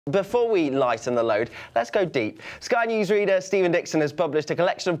Before we lighten the load, let's go deep. Sky Newsreader Stephen Dixon has published a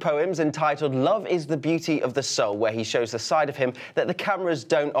collection of poems entitled Love is the Beauty of the Soul, where he shows the side of him that the cameras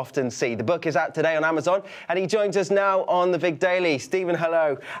don't often see. The book is out today on Amazon, and he joins us now on The Big Daily. Stephen,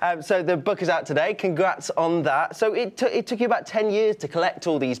 hello. So the book is out today. Congrats on that. So it took you about 10 years to collect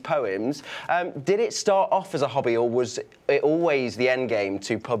all these poems. Did it start off as a hobby, or was it always the end game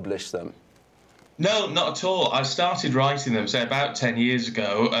to publish them? No, not at all. I started writing them, say, about 10 years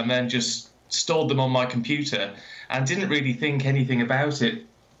ago, and then just stored them on my computer and didn't really think anything about it.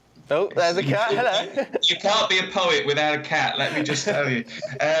 Oh, there's a cat. Hello. You can't be a poet without a cat, let me just tell you.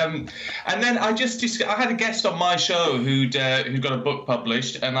 And then I had a guest on my show who got a book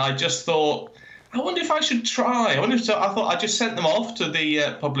published, and I just thought, I wonder if I should try. I thought I just sent them off to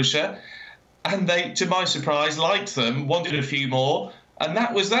the publisher, and they, to my surprise, liked them, wanted a few more. And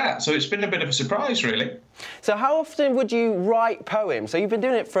that was that. So it's been a bit of a surprise, really. So how often would you write poems? So you've been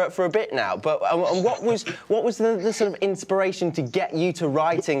doing it for a bit now, but and what was the sort of inspiration to get you to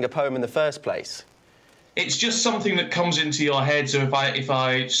writing a poem in the first place? It's just something that comes into your head. So if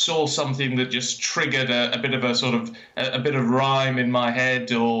I saw something that just triggered a bit of a sort of a bit of rhyme in my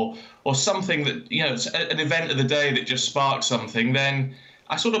head, or something that, you know, an event of the day that just sparked something, then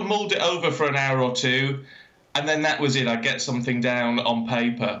I sort of mulled it over for an hour or two. And then that was it. I'd get something down on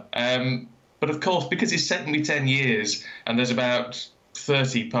paper. But of course, because it's taken me 10 years and there's about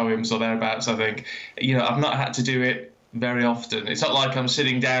 30 poems or thereabouts, I think, you know, I've not had to do it very often. It's not like I'm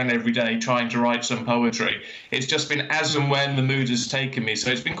sitting down every day trying to write some poetry. It's just been as and when the mood has taken me. So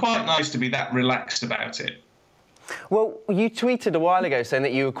it's been quite nice to be that relaxed about it. Well, you tweeted a while ago saying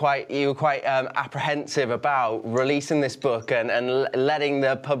that you were quite apprehensive about releasing this book and letting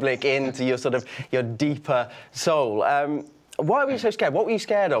the public into your deeper soul. Why were you so scared? What were you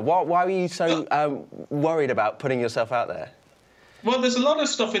scared of? Why were you so worried about putting yourself out there? Well, there's a lot of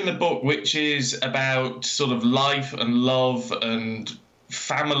stuff in the book which is about sort of life and love and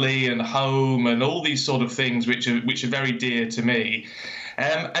family and home and all these sort of things which are very dear to me.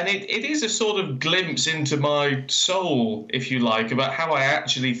 And it is a sort of glimpse into my soul, if you like, about how I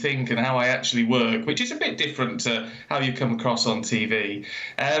actually think and how I actually work, which is a bit different to how you come across on TV.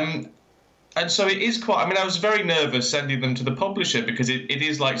 And so it is quite, I mean, I was very nervous sending them to the publisher because it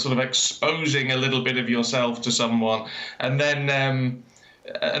is like sort of exposing a little bit of yourself to someone. And then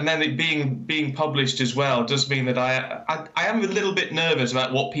it being published as well does mean that I am a little bit nervous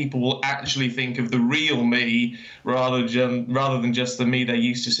about what people will actually think of the real me rather than just the me they're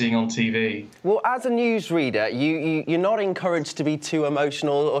used to seeing on TV. Well, as a newsreader, you're not encouraged to be too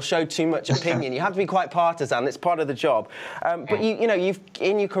emotional or show too much opinion. You have to be quite partisan. It's part of the job. But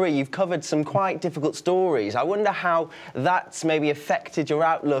in your career, you've covered some quite difficult stories. I wonder how that's maybe affected your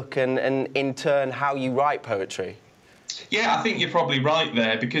outlook and in turn how you write poetry. Yeah, I think you're probably right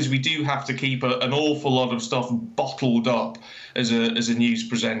there, because we do have to keep an awful lot of stuff bottled up as a news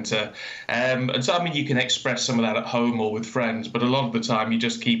presenter. And so, I mean, you can express some of that at home or with friends, but a lot of the time you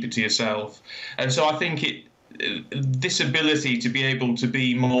just keep it to yourself. And so I think this ability to be able to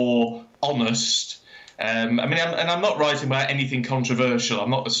be more honest. I'm not writing about anything controversial.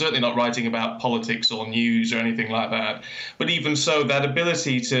 I'm certainly not writing about politics or news or anything like that. But even so, that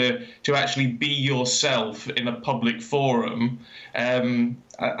ability to actually be yourself in a public forum,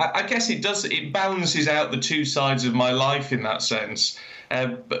 I guess it balances out the two sides of my life in that sense.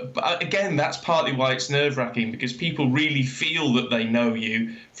 But again, that's partly why it's nerve-wracking, because people really feel that they know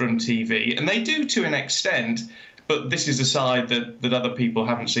you from TV, and they do to an extent. But this is a side that other people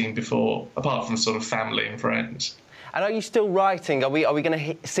haven't seen before, apart from sort of family and friends. And are you still writing? Are we going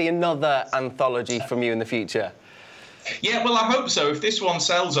to see another anthology from you in the future? Yeah, well, I hope so, if this one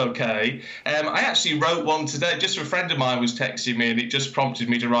sells okay. I actually wrote one today. Just a friend of mine was texting me, and it just prompted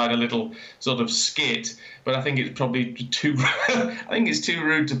me to write a little sort of skit. But I think it's probably too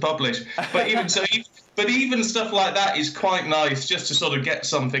rude to publish. But even so. But even stuff like that is quite nice, just to sort of get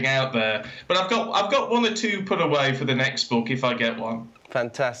something out there. But I've got one or two put away for the next book if I get one.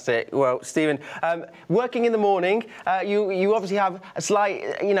 Fantastic. Well, Stephen, working in the morning, you obviously have a slight,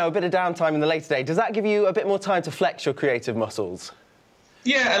 a bit of downtime in the later day. Does that give you a bit more time to flex your creative muscles?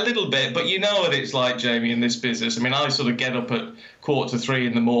 Yeah, a little bit, but you know what it's like, Jamie, in this business. I mean, I sort of get up at 2:45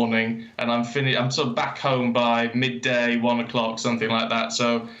 in the morning, and I'm sort of back home by midday, 1 o'clock, something like that.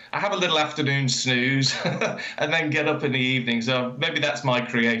 So I have a little afternoon snooze and then get up in the evening. So maybe that's my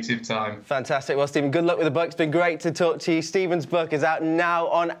creative time. Fantastic. Well, Stephen, good luck with the book. It's been great to talk to you. Stephen's book is out now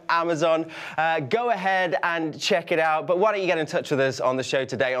on Amazon. Go ahead and check it out. But why don't you get in touch with us on the show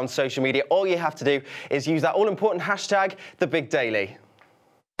today on social media? All you have to do is use that all-important hashtag, The Big Daily.